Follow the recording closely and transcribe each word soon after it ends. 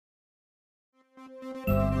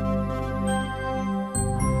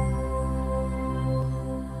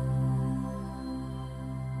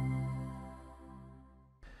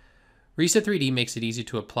RISA-3D makes it easy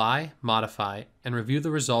to apply, modify, and review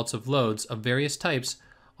the results of loads of various types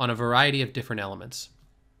on a variety of different elements.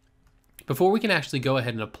 Before we can actually go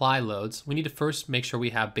ahead and apply loads, we need to first make sure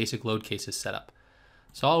we have basic load cases set up.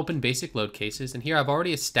 So I'll open basic load cases, and here I've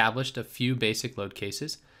already established a few basic load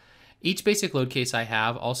cases. Each basic load case I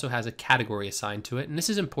have also has a category assigned to it, and this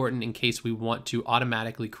is important in case we want to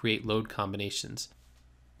automatically create load combinations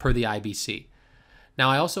per the IBC. Now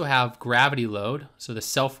I also have gravity load, so the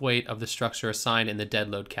self-weight of the structure assigned in the dead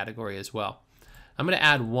load category as well. I'm going to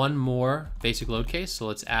add one more basic load case, so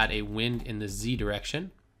let's add a wind in the Z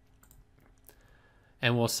direction.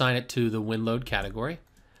 And we'll assign it to the wind load category.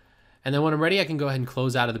 And then when I'm ready, I can go ahead and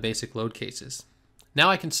close out of the basic load cases. Now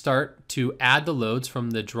I can start to add the loads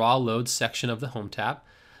from the Draw Loads section of the Home tab.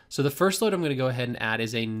 So the first load I'm going to go ahead and add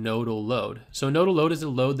is a nodal load. So a nodal load is a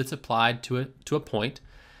load that's applied to a point.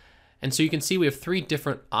 And so you can see we have three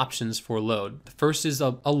different options for load. The first is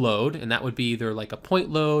a load, and that would be either like a point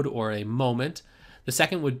load or a moment. The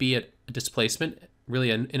second would be a displacement, really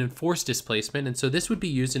an enforced displacement. And so this would be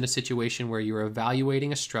used in a situation where you're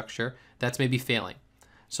evaluating a structure that's maybe failing.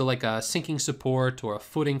 So like a sinking support or a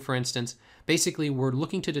footing, for instance. Basically, we're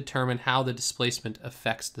looking to determine how the displacement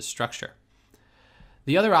affects the structure.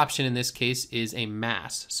 The other option in this case is a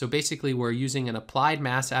mass. So basically, we're using an applied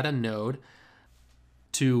mass at a node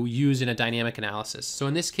to use in a dynamic analysis. So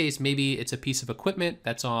in this case, maybe it's a piece of equipment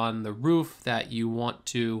that's on the roof that you want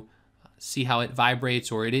to see how it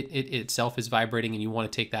vibrates, or it itself is vibrating, and you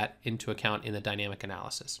want to take that into account in the dynamic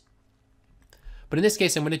analysis. But in this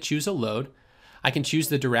case, I'm going to choose a load. I can choose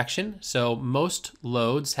the direction. So most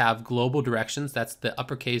loads have global directions. That's the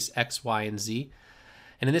uppercase X, Y, and Z.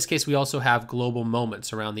 And in this case, we also have global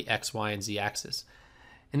moments around the X, Y, and Z axis.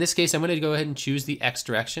 In this case, I'm going to go ahead and choose the X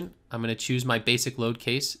direction. I'm going to choose my basic load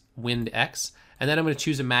case, wind X, and then I'm going to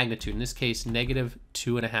choose a magnitude, in this case,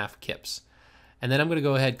 -2.5 kips. And then I'm going to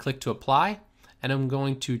go ahead, click to apply, and I'm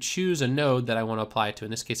going to choose a node that I want to apply it to.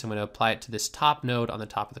 In this case, I'm going to apply it to this top node on the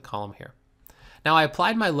top of the column here. Now I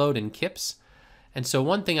applied my load in kips, and so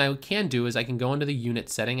one thing I can do is I can go into the unit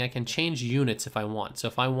setting. I can change units if I want. So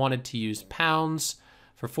if I wanted to use pounds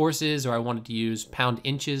for forces, or I wanted to use pound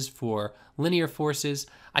inches for linear forces,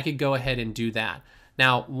 I could go ahead and do that.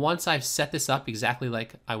 Now, once I've set this up exactly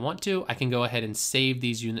like I want to, I can go ahead and save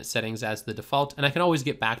these unit settings as the default, and I can always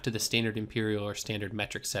get back to the standard imperial or standard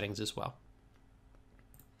metric settings as well.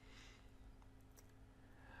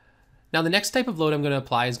 Now the next type of load I'm going to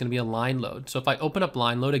apply is going to be a line load. So if I open up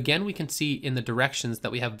line load, again, we can see in the directions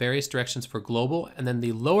that we have various directions for global, and then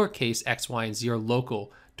the lowercase x, y, and z are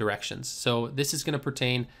local directions. So this is going to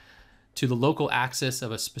pertain to the local axis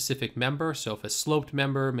of a specific member. So if a sloped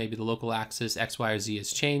member, maybe the local axis x, y, or z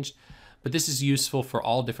is changed. But this is useful for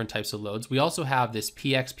all different types of loads. We also have this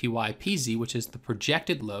px, py, pz, which is the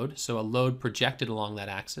projected load. So a load projected along that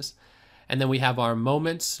axis. And then we have our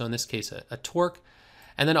moments. So in this case, a torque.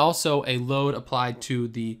 And then also a load applied to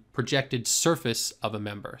the projected surface of a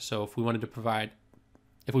member. So if we wanted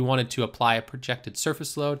to apply a projected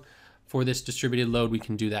surface load for this distributed load, we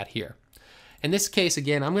can do that here. In this case,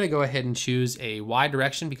 again, I'm going to go ahead and choose a Y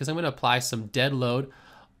direction because I'm going to apply some dead load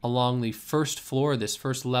along the first floor, this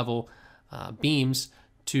first level beams,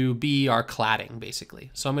 to be our cladding,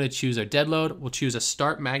 basically. So I'm going to choose our dead load. We'll choose a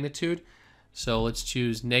start magnitude. So let's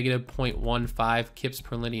choose -0.15 kips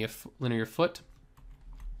per linear foot.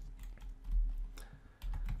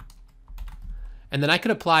 And then I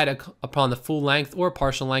could apply it upon the full length or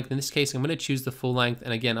partial length. In this case, I'm going to choose the full length.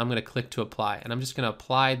 And again, I'm going to click to apply. And I'm just going to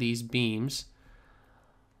apply these beams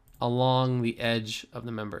along the edge of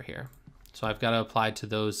the member here. So I've got to apply to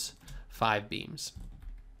those 5 beams.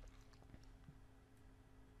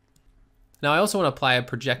 Now I also want to apply a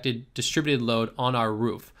projected distributed load on our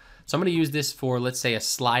roof. So I'm going to use this for, let's say, a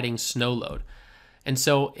sliding snow load. And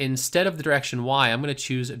so instead of the direction Y, I'm going to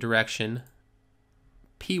choose a direction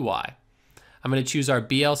PY. I'm going to choose our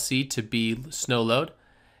BLC to be snow load,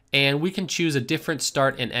 and we can choose a different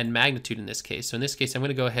start and end magnitude in this case. So in this case, I'm going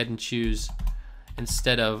to go ahead and choose,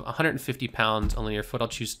 instead of 150 pounds a linear foot, I'll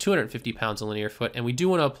choose 250 pounds a linear foot, and we do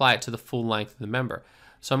want to apply it to the full length of the member.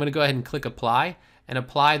 So I'm going to go ahead and click apply, and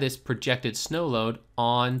apply this projected snow load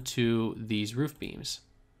onto these roof beams.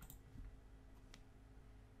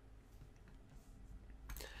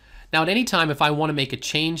 Now at any time, if I want to make a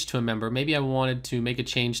change to a member, maybe I wanted to make a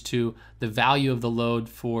change to the value of the load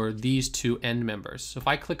for these 2 end members. So if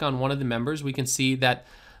I click on one of the members, we can see that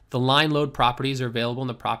the line load properties are available in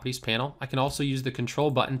the properties panel. I can also use the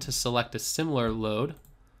control button to select a similar load.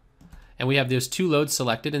 And we have those two loads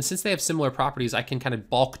selected, and since they have similar properties, I can kind of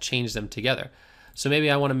bulk change them together. So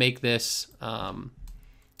maybe I want to make this, you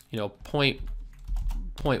know,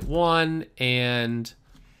 0.1 and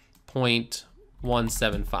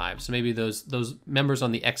 0.175. So maybe those members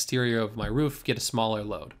on the exterior of my roof get a smaller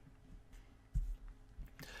load.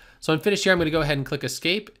 So I'm finished here. I'm going to go ahead and click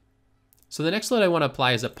Escape. So the next load I want to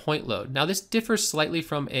apply is a point load. Now this differs slightly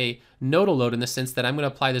from a nodal load in the sense that I'm going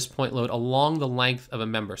to apply this point load along the length of a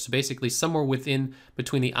member. So basically somewhere within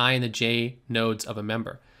between the I and the J nodes of a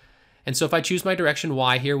member. And so if I choose my direction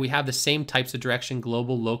Y here, we have the same types of direction,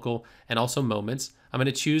 global, local, and also moments. I'm going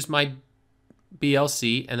to choose my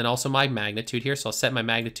BLC and then also my magnitude here. So I'll set my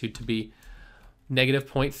magnitude to be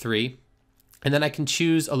 -0.3. And then I can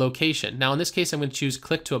choose a location. Now in this case, I'm going to choose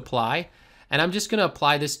click to apply. And I'm just going to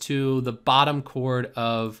apply this to the bottom chord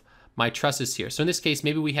of my trusses here. So in this case,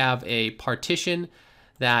 maybe we have a partition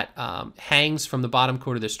that hangs from the bottom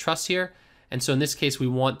chord of this truss here. And so in this case, we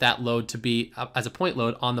want that load to be as a point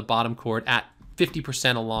load on the bottom chord at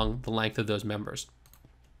 50% along the length of those members.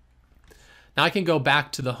 Now I can go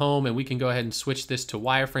back to the home and we can go ahead and switch this to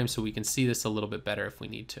wireframe so we can see this a little bit better if we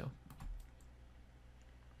need to.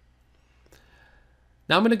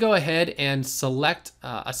 Now I'm going to go ahead and select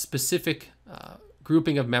a specific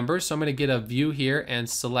grouping of members. So I'm going to get a view here and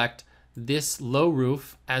select this low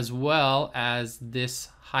roof as well as this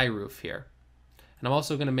high roof here. And I'm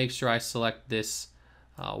also going to make sure I select this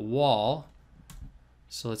wall.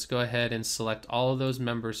 So let's go ahead and select all of those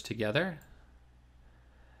members together.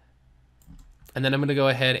 And then I'm going to go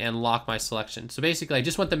ahead and lock my selection. So basically I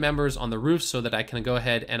just want the members on the roof so that I can go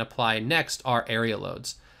ahead and apply next our area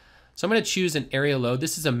loads. So I'm going to choose an area load.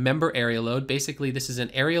 This is a member area load. Basically, this is an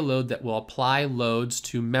area load that will apply loads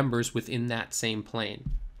to members within that same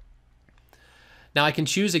plane. Now I can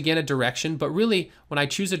choose again a direction, but really when I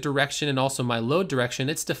choose a direction and also my load direction,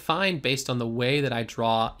 it's defined based on the way that I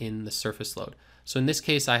draw in the surface load. So in this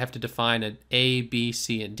case, I have to define an A, B,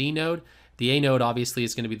 C, and D node. The A node obviously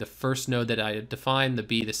is going to be the first node that I define, the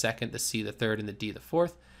B the second, the C the third, and the D the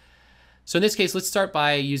fourth. So in this case, let's start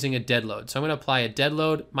by using a dead load. So I'm going to apply a dead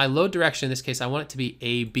load. My load direction in this case, I want it to be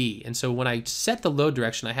AB. And so when I set the load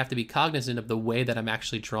direction, I have to be cognizant of the way that I'm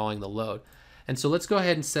actually drawing the load. And so let's go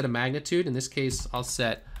ahead and set a magnitude. In this case, I'll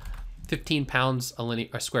set 15 pounds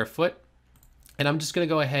a square foot. And I'm just going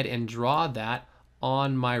to go ahead and draw that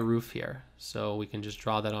on my roof here. So we can just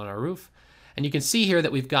draw that on our roof. And you can see here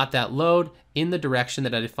that we've got that load in the direction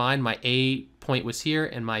that I defined. My A point was here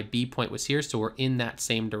and my B point was here, so we're in that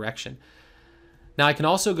same direction. Now I can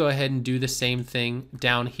also go ahead and do the same thing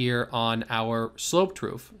down here on our sloped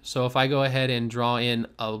roof. So if I go ahead and draw in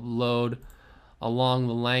a load along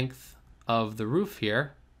the length of the roof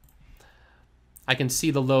here, I can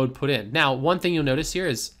see the load put in. Now one thing you'll notice here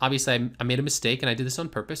is obviously I made a mistake and I did this on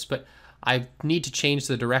purpose, but I need to change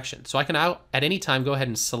the direction. So I can at any time go ahead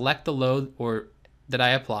and select the load that I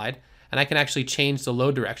applied, and I can actually change the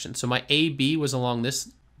load direction. So my AB was along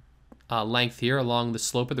this length here, along the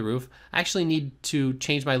slope of the roof. I actually need to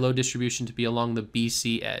change my load distribution to be along the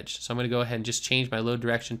BC edge. So I'm going to go ahead and just change my load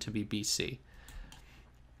direction to be BC.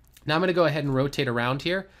 Now I'm going to go ahead and rotate around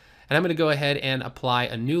here, and I'm going to go ahead and apply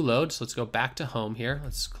a new load. So let's go back to home here.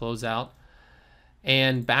 Let's close out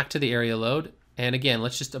and back to the area load. And again,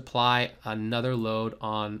 let's just apply another load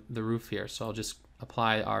on the roof here. So I'll just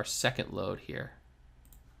apply our second load here.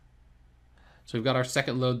 So we've got our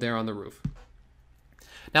second load there on the roof.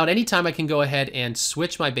 Now at any time I can go ahead and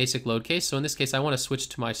switch my basic load case. So in this case, I want to switch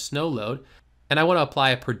to my snow load, and I want to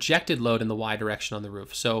apply a projected load in the Y direction on the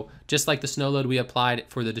roof. So just like the snow load we applied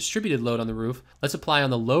for the distributed load on the roof, let's apply on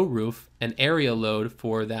the low roof an area load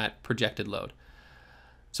for that projected load.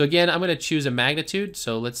 So again, I'm going to choose a magnitude.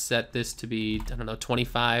 So let's set this to be, I don't know,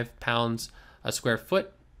 25 pounds a square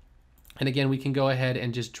foot. And again, we can go ahead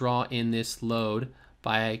and just draw in this load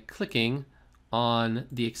by clicking on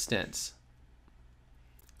the extents.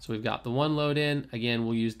 So we've got the one load in. Again,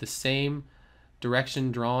 we'll use the same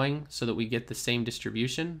direction drawing so that we get the same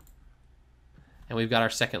distribution. And we've got our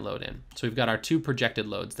second load in. So we've got our two projected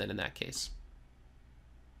loads then in that case.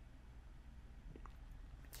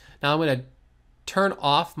 Now I'm going to turn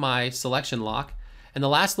off my selection lock, and the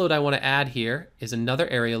last load I want to add here is another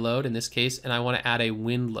area load in this case, and I want to add a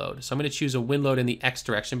wind load. So I'm going to choose a wind load in the X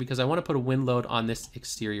direction because I want to put a wind load on this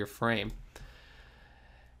exterior frame.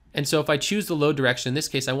 And so if I choose the load direction, in this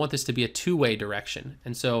case I want this to be a two-way direction,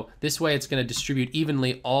 and so this way it's going to distribute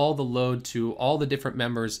evenly all the load to all the different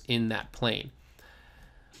members in that plane.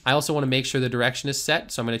 I also want to make sure the direction is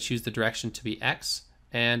set, so I'm going to choose the direction to be X,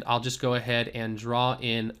 and I'll just go ahead and draw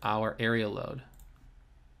in our area load.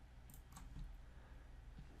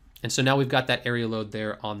 And so now we've got that area load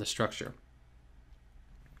there on the structure.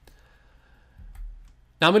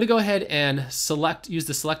 Now I'm going to go ahead and use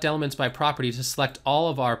the select elements by property to select all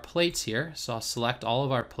of our plates here. So I'll select all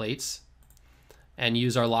of our plates and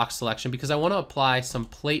use our lock selection because I want to apply some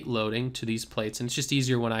plate loading to these plates, and it's just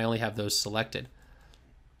easier when I only have those selected.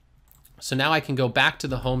 So now I can go back to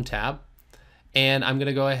the Home tab, and I'm going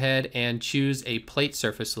to go ahead and choose a plate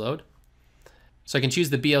surface load. So I can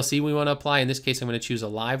choose the BLC we want to apply. In this case, I'm going to choose a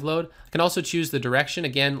live load. I can also choose the direction,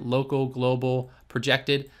 again, local, global,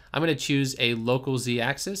 projected. I'm going to choose a local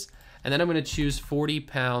z-axis, and then I'm going to choose 40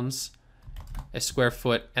 pounds a square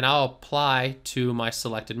foot, and I'll apply to my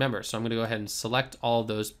selected member. So I'm going to go ahead and select all of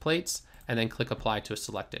those plates and then click apply to a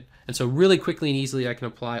selected. And so really quickly and easily I can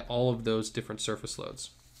apply all of those different surface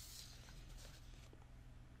loads.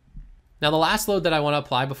 Now the last load that I want to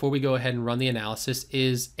apply before we go ahead and run the analysis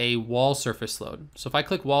is a wall surface load. So if I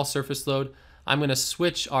click wall surface load, I'm going to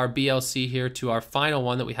switch our BLC here to our final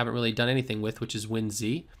one that we haven't really done anything with, which is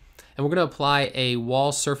WinZ. And we're going to apply a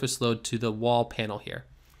wall surface load to the wall panel here.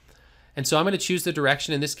 And so I'm going to choose the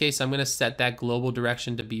direction. In this case, I'm going to set that global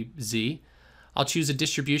direction to be Z. I'll choose a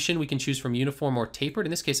distribution. We can choose from uniform or tapered.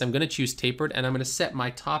 In this case, I'm going to choose tapered, and I'm going to set my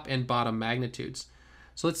top and bottom magnitudes.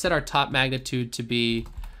 So let's set our top magnitude to be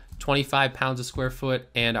 25 pounds a square foot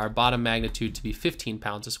and our bottom magnitude to be 15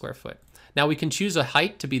 pounds a square foot. Now we can choose a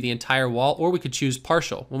height to be the entire wall, or we could choose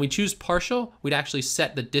partial. When we choose partial, we'd actually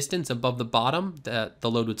set the distance above the bottom that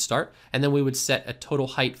the load would start, and then we would set a total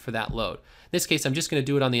height for that load. In this case, I'm just going to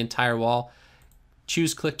do it on the entire wall,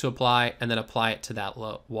 choose click to apply, and then apply it to that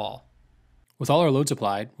wall. With all our loads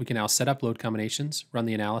applied, we can now set up load combinations, run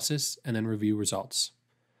the analysis, and then review results.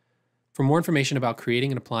 For more information about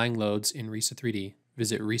creating and applying loads in RISA-3D,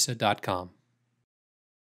 visit risa.com.